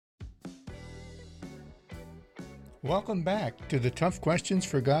Welcome back to the Tough Questions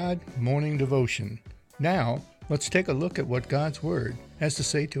for God Morning Devotion. Now, let's take a look at what God's Word has to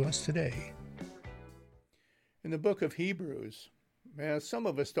say to us today. In the book of Hebrews, some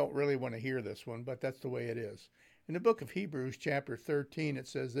of us don't really want to hear this one, but that's the way it is. In the book of Hebrews, chapter 13, it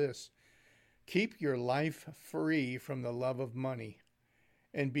says this: "Keep your life free from the love of money,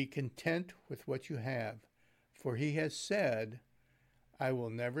 and be content with what you have. For he has said, I will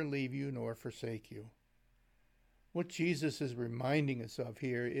never leave you nor forsake you." What Jesus is reminding us of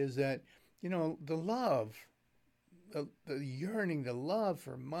here is that, the love, the yearning, the love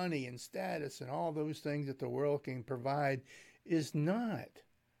for money and status and all those things that the world can provide is not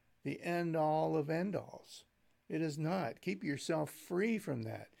the end-all of end-alls. It is not. Keep yourself free from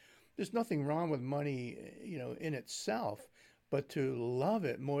that. There's nothing wrong with money, in itself, but to love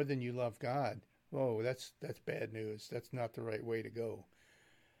it more than you love God, that's bad news. That's not the right way to go.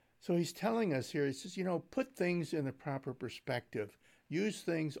 So he's telling us here, he says, put things in the proper perspective. Use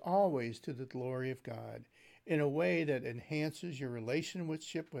things always to the glory of God in a way that enhances your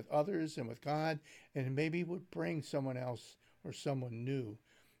relationship with others and with God, and maybe would bring someone else or someone new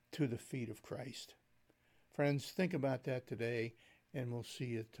to the feet of Christ. Friends, think about that today, and we'll see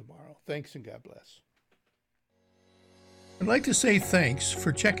you tomorrow. Thanks, and God bless. I'd like to say thanks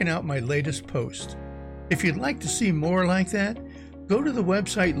for checking out my latest post. If you'd like to see more like that, go to the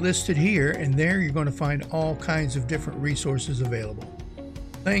website listed here, and there you're going to find all kinds of different resources available.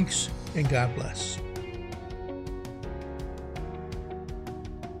 Thanks, and God bless.